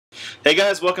Hey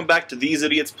guys, welcome back to These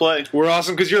Idiots Play. We're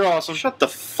awesome because you're awesome. Shut the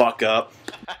fuck up.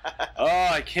 Oh,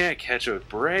 I can't catch a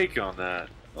break on that.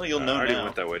 Well, you'll know I already now.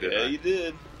 went that way, didn't I? Yeah, you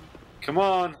did. Come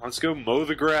on, let's go mow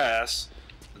the grass.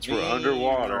 Since we're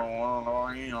underwater.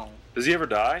 Does he ever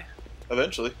die?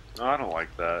 Eventually. No, I don't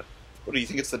like that. What do you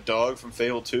think? It's the dog from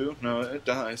Fable 2? No, it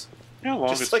dies. You know how long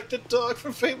Just it's... like the dog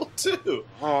from Fable 2.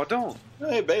 Oh, don't.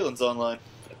 Hey, Balin's online.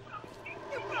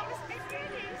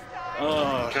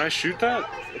 Can I shoot that?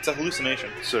 It's a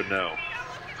hallucination. So no.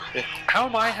 Yeah. How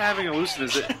am I having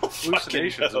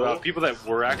hallucinations know. about people that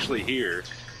were actually here?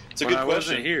 It's a when good I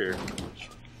question. wasn't here.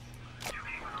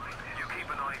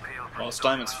 Well,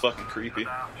 Steinman's fucking creepy.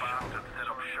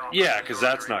 Yeah, because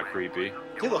that's not creepy.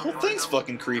 Yeah, the whole thing's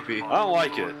fucking creepy. I don't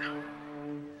like it.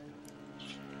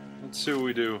 Let's see what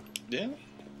we do. Yeah.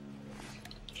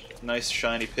 Nice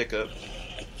shiny pickup.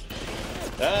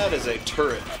 That is a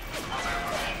turret.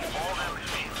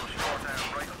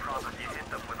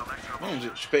 Did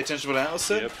you pay attention to what Alice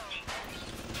said? Yep.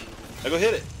 Now go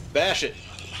hit it. Bash it.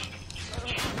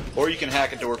 Or you can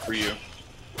hack a door for you.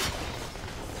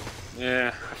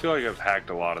 Yeah, I feel like I've hacked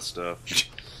a lot of stuff.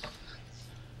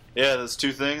 Yeah, those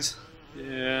two things.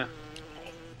 Yeah.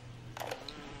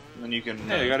 And then you can...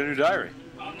 Hey, I got a new diary.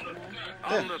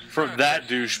 Yeah. From that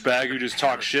douchebag who just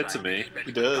talks shit to me.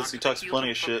 He does. He talks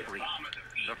plenty of shit.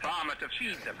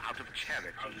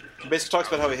 He basically talks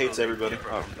about how he hates everybody.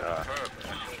 Oh, God.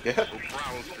 Yeah.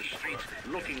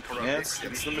 Yeah, it's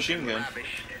the machine gun.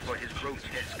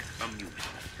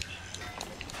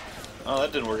 Oh,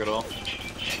 that didn't work at all.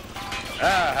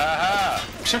 Ah, ha,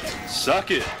 ha.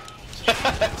 Suck it.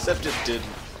 Except it didn't.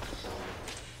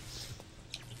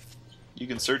 You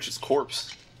can search his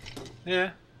corpse.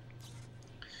 Yeah.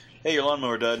 Hey, your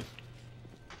lawnmower died.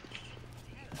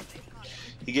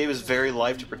 He gave his very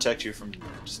life to protect you from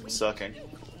just sucking.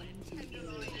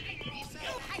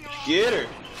 Get her!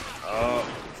 I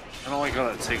don't like how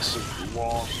that takes so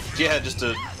long. Yeah, just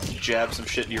to jab some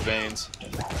shit in your veins.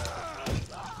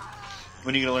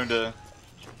 When are you gonna learn to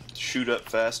shoot up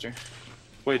faster?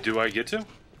 Wait, do I get to?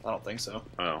 I don't think so.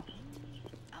 Oh.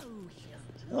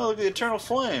 Oh, look at the eternal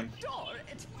flame.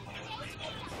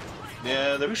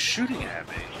 Yeah, they're Who's shooting at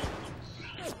me?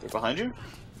 behind you?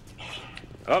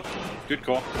 Oh, good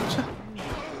call.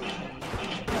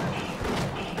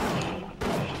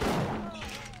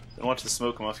 Don't watch the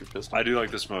smoke come off your pistol. I do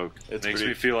like the smoke. It It's makes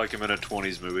pretty- me feel like I'm in a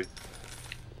 20s movie.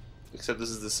 Except this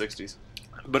is the 60s.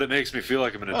 But it makes me feel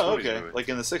like I'm in a 20s Oh, okay. movie. Like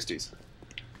in the 60s.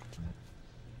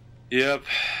 Yep.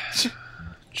 It's that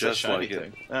Just shiny like it.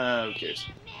 thing. Who cares?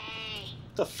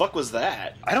 What the fuck was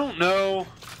that? I don't know.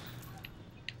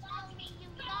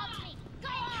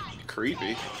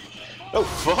 Creepy. Oh,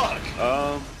 fuck!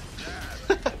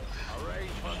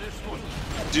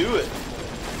 Do it!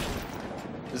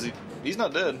 Is he... He's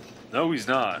not dead. No, he's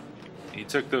not. He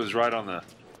took those right in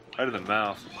the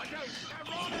mouth.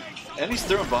 And he's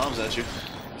throwing bombs at you.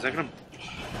 Is that gonna...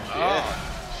 Yeah.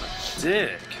 Oh,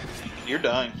 dick. You're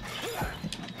dying.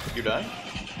 You're dying?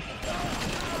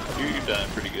 You're dying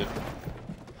pretty good.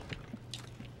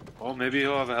 Well, maybe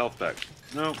he'll have a health pack.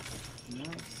 Nope.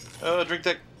 Drink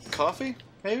that coffee?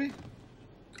 Maybe?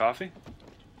 Coffee?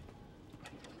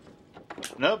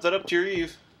 Nope, that up to your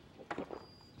Eve.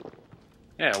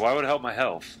 Yeah, why would it help my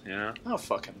health, you know? I don't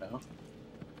fucking know.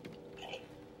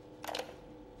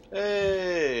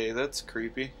 Hey, that's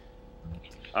creepy.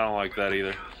 I don't like that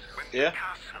either. Yeah?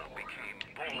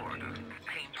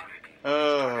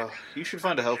 You should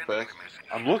find a health pack.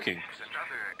 I'm looking.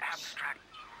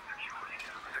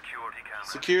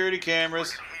 Security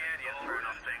cameras.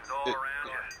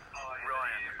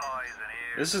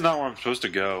 This is not where I'm supposed to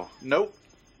go. Nope.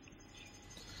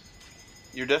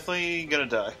 You're definitely gonna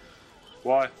die.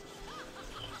 Why?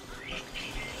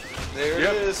 There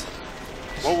Yep. it is.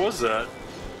 What was that?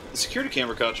 The security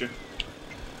camera caught you.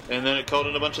 And then it called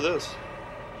in a bunch of those.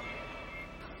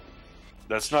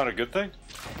 That's not a good thing?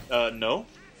 No.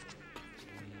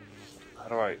 How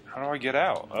do I get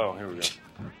out? Oh, here we go.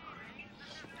 I'm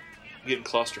getting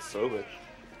claustrophobic.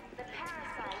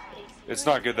 It's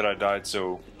not good that I died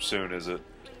so soon, is it?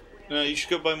 No, you should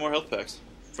go buy more health packs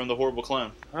from the horrible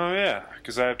clown. Oh yeah,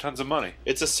 because I have tons of money.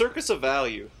 It's a circus of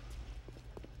value.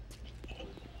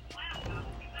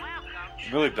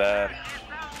 Really bad.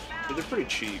 But they're pretty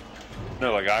cheap.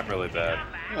 No, like I'm really bad.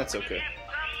 That's okay.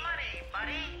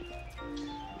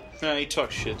 Nah, he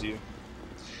talks shit to you.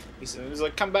 He's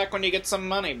like, come back when you get some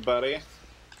money, buddy.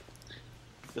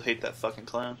 You'll hate that fucking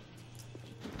clown.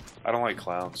 I don't like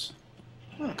clowns.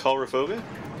 Coulrophobia?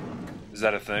 Is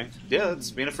that a thing? Yeah, that's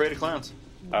being afraid of clowns.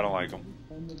 I don't like them.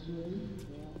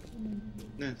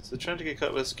 Yeah, so trying to get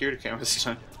caught with a security camera this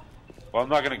time. Well, I'm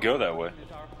not gonna go that way.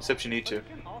 Except you need to.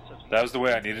 That was the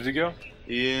way I needed to go?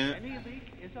 Yeah.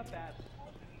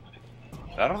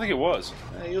 I don't think it was.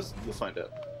 You'll find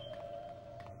out.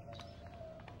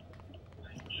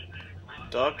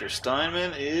 Dr.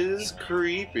 Steinman is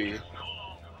creepy.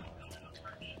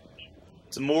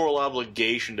 It's a moral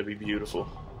obligation to be beautiful.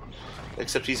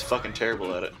 Except he's fucking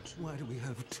terrible at it. Why do we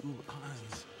have two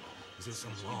eyes? Is there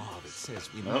some law that says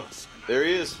we Oh, must? there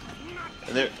he is.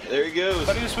 And there he goes.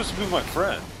 How are you supposed to be my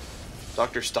friend?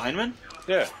 Dr. Steinman?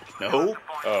 Yeah. No.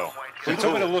 Oh. He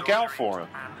told me to look out for him.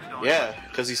 Yeah,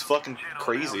 because he's fucking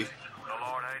crazy.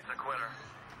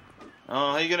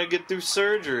 Oh, how you gonna get through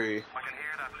surgery?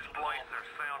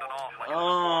 Oh,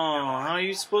 how are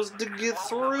you supposed to get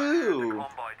through?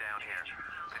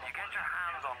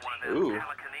 Ooh.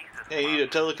 Yeah, you need a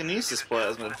telekinesis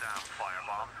plasmid.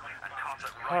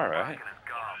 Alright.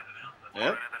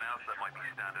 Yep.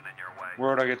 Where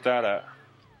would I get that at?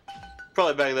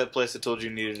 Probably back to that place I told you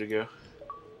needed to go.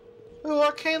 Oh,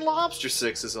 Arcane Lobster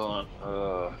 6 is on.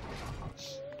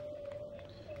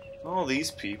 All these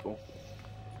people.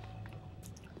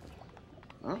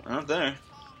 Oh, not there.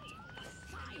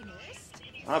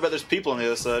 I bet there's people on the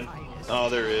other side. Oh,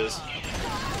 there is.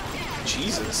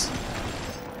 Jesus.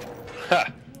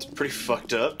 Ha! It's pretty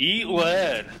fucked up. Eat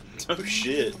lead! Oh,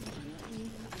 shit.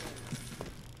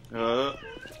 Oh.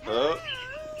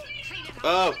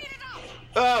 Oh!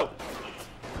 Oh!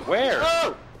 Where?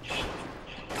 Oh!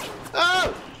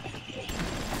 Oh!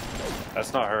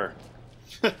 That's not her.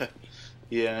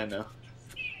 Yeah, I know.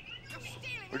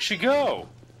 Where'd she go?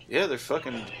 Yeah, they're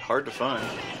fucking hard to find.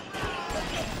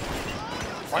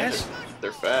 Why And is...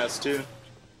 they're fast, too.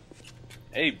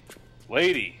 Hey,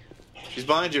 lady. She's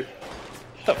behind you.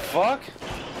 What the fuck?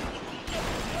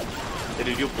 Hey,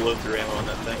 dude, you'll blow through ammo on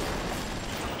that thing.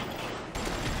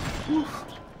 Whew.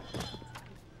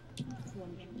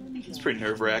 It's pretty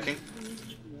nerve-wracking.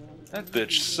 That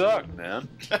bitch sucked, man.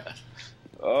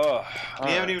 Oh, You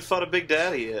haven't even fought a Big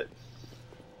Daddy yet.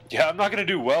 Yeah, I'm not gonna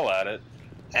do well at it.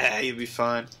 Ah, you'll be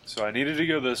fine. So I needed to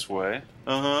go this way.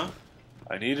 Uh-huh.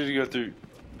 I needed to go through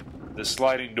the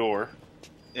sliding door.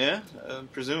 Yeah,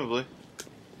 presumably.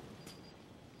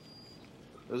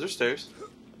 Those are stairs.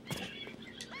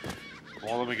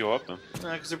 Well, let me go up them.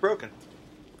 Nah, because they're broken.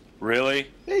 Really?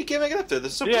 Yeah, you can't make it up there.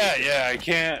 This is so Yeah, I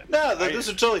can't. No, this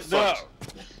is totally fucked.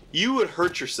 No. You would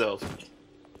hurt yourself.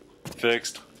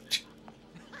 Fixed.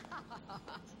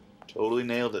 Totally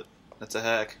nailed it. That's a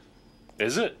hack.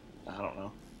 Is it? I don't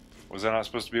know. Was I not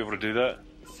supposed to be able to do that?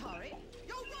 Sorry.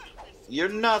 You're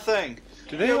nothing.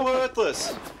 Do they You're all-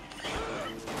 worthless.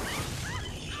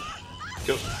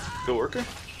 Go worker.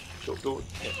 Go.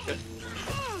 Yeah.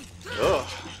 Ugh,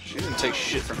 she didn't take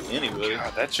shit from anybody.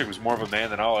 God, that chick was more of a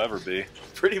man than I'll ever be.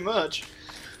 Pretty much.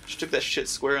 She took that shit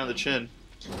square on the chin.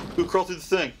 Ooh, crawl through the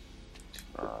thing.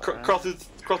 Crawl through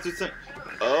the thing.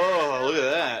 Oh, look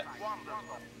at that.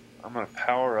 I'm gonna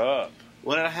power up.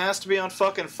 When it has to be on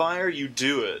fucking fire, you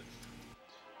do it.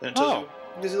 Then it tells you,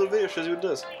 gives you a little video, shows you what it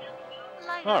does.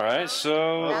 Alright,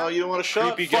 so... Oh, you don't want a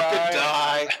shot? Creepy Fucking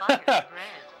guy. die.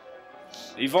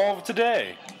 Evolve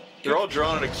today. They're all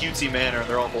drawn in a cutesy manner, and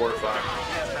they're all horrifying.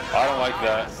 I don't like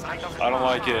that. I don't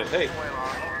like it. Hey,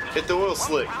 hit the oil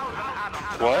slick.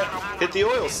 What? Hit the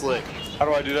oil slick. How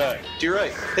do I do that? To your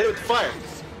right. Hit it with the fire.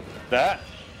 That?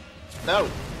 No.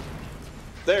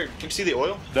 There, can you see the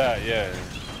oil? That, yeah.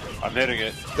 I'm hitting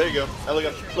it. There you go. Now look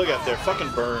out there.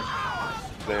 Fucking burn.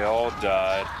 They all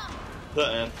died. The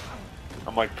end.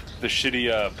 I'm like the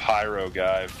shitty pyro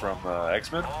guy from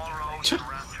X-Men.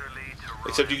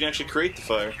 Except you can actually create the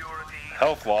fire.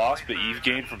 Health loss, but Eve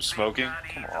gained from smoking.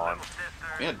 Come on.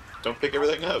 Man, don't pick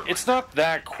everything up. It's not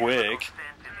that quick.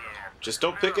 Just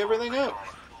don't pick everything up.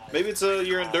 Maybe it's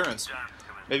your endurance.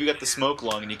 Maybe you got the smoke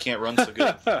lung and you can't run so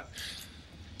good.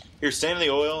 Here, stand in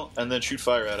the oil and then shoot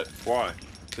fire at it. Why?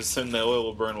 Because then the oil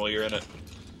will burn while you're in it.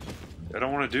 I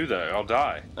don't want to do that. I'll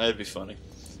die. That'd be funny.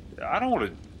 I don't want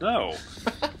to... No.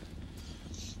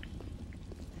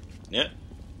 Yeah.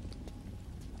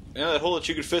 Yeah, that hole that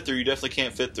you could fit through, you definitely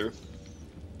can't fit through.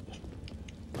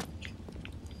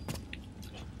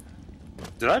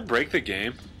 Did I break the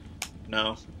game?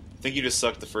 No. I think you just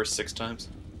sucked the first 6 times.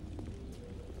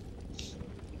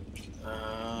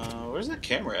 Where's that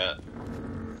camera at?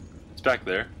 It's back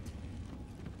there.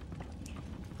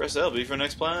 Press LB for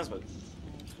next plasmid.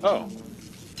 Oh.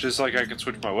 Just like I can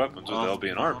switch my weapons with LB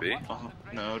and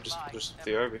RB. No, just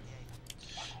the RB.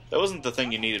 That wasn't the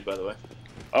thing you needed, by the way.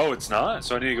 Oh, it's not?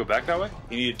 So I need to go back that way?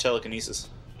 You needed telekinesis.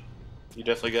 You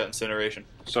definitely got incineration.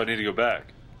 So I need to go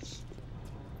back.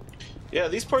 Yeah,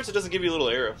 these parts it doesn't give you a little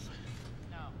arrow.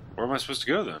 Where am I supposed to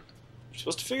go then? You're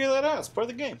supposed to figure that out. It's part of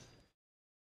the game.